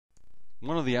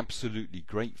One of the absolutely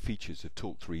great features of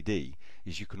Torque3D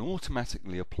is you can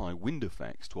automatically apply wind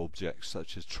effects to objects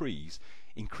such as trees,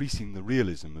 increasing the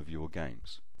realism of your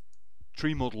games.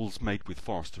 Tree models made with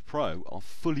Forester Pro are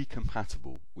fully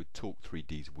compatible with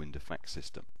Torque3D's wind effect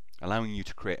system, allowing you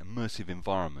to create immersive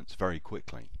environments very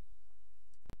quickly.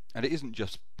 And it isn't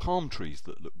just palm trees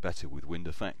that look better with wind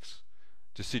effects.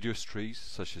 Deciduous trees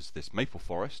such as this maple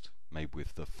forest, made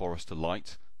with the Forester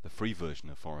Lite, the free version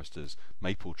of Forester's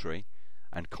maple tree,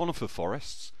 and conifer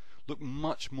forests look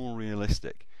much more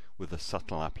realistic with the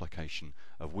subtle application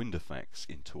of wind effects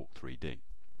in Torque3D.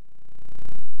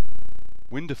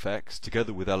 Wind effects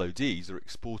together with LODs are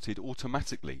exported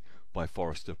automatically by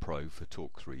Forester Pro for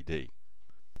Torque3D.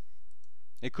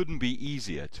 It couldn't be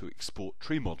easier to export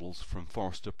tree models from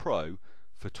Forester Pro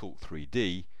for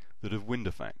Torque3D that have wind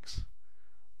effects.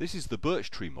 This is the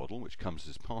birch tree model which comes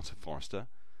as part of Forester.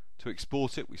 To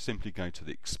export it, we simply go to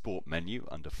the Export menu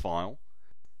under File.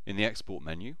 In the Export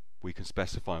menu, we can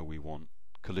specify we want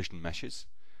collision meshes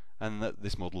and that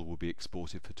this model will be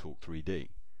exported for Torque3D.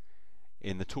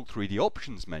 In the Torque3D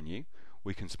Options menu,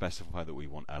 we can specify that we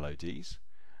want LODs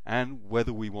and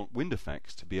whether we want wind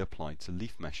effects to be applied to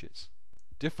leaf meshes.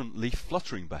 Different leaf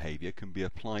fluttering behavior can be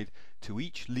applied to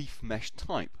each leaf mesh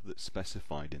type that's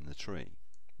specified in the tree.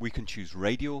 We can choose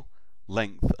radial,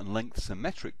 length and length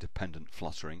symmetric dependent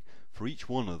fluttering for each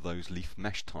one of those leaf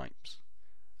mesh types.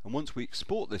 And once we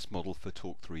export this model for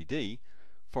Torque3D,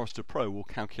 Forester Pro will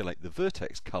calculate the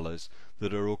vertex colours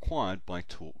that are required by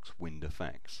Torque's wind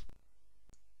effects.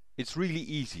 It's really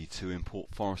easy to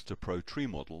import Forester Pro tree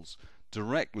models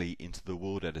directly into the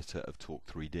world editor of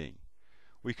Torque3D.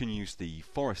 We can use the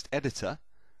Forest Editor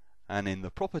and in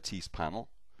the Properties panel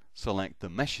select the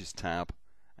Meshes tab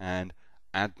and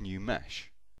Add New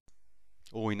Mesh.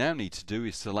 All we now need to do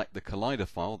is select the collider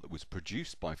file that was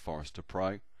produced by Forester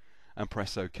Pro and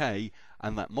press OK,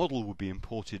 and that model will be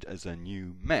imported as a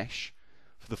new mesh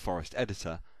for the Forest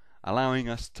Editor, allowing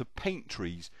us to paint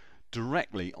trees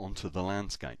directly onto the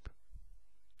landscape.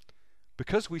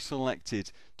 Because we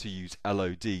selected to use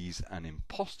LODs and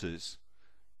imposters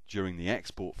during the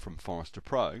export from Forester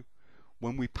Pro,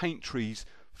 when we paint trees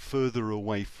further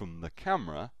away from the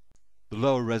camera, the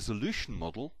lower resolution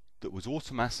model that was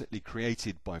automatically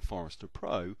created by Forester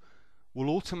Pro will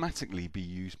automatically be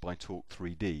used by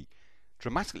Torque3D,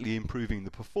 dramatically improving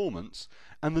the performance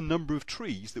and the number of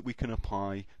trees that we can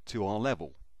apply to our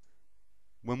level.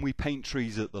 When we paint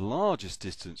trees at the largest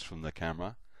distance from the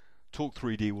camera,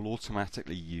 Torque3D will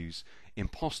automatically use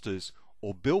imposters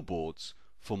or billboards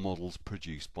for models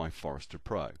produced by Forester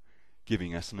Pro,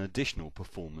 giving us an additional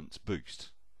performance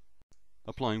boost.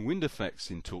 Applying wind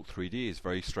effects in Torque3D is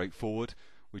very straightforward.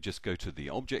 We just go to the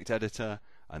Object Editor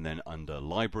and then under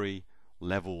Library,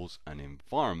 Levels and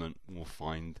Environment we'll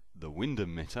find the wind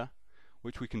emitter,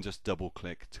 which we can just double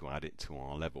click to add it to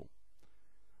our level.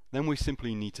 Then we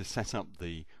simply need to set up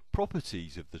the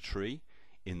properties of the tree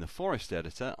in the Forest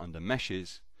Editor under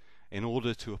Meshes in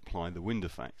order to apply the wind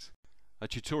effects. A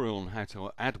tutorial on how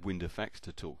to add wind effects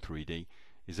to Torque3D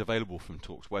is available from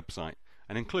Torque's website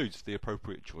and includes the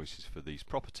appropriate choices for these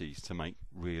properties to make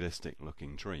realistic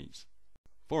looking trees.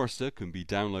 Forester can be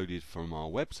downloaded from our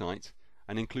website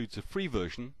and includes a free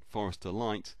version, Forester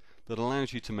Lite, that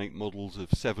allows you to make models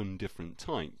of 7 different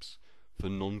types for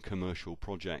non-commercial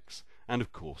projects and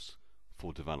of course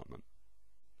for development.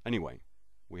 Anyway,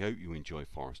 we hope you enjoy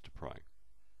Forester Pro.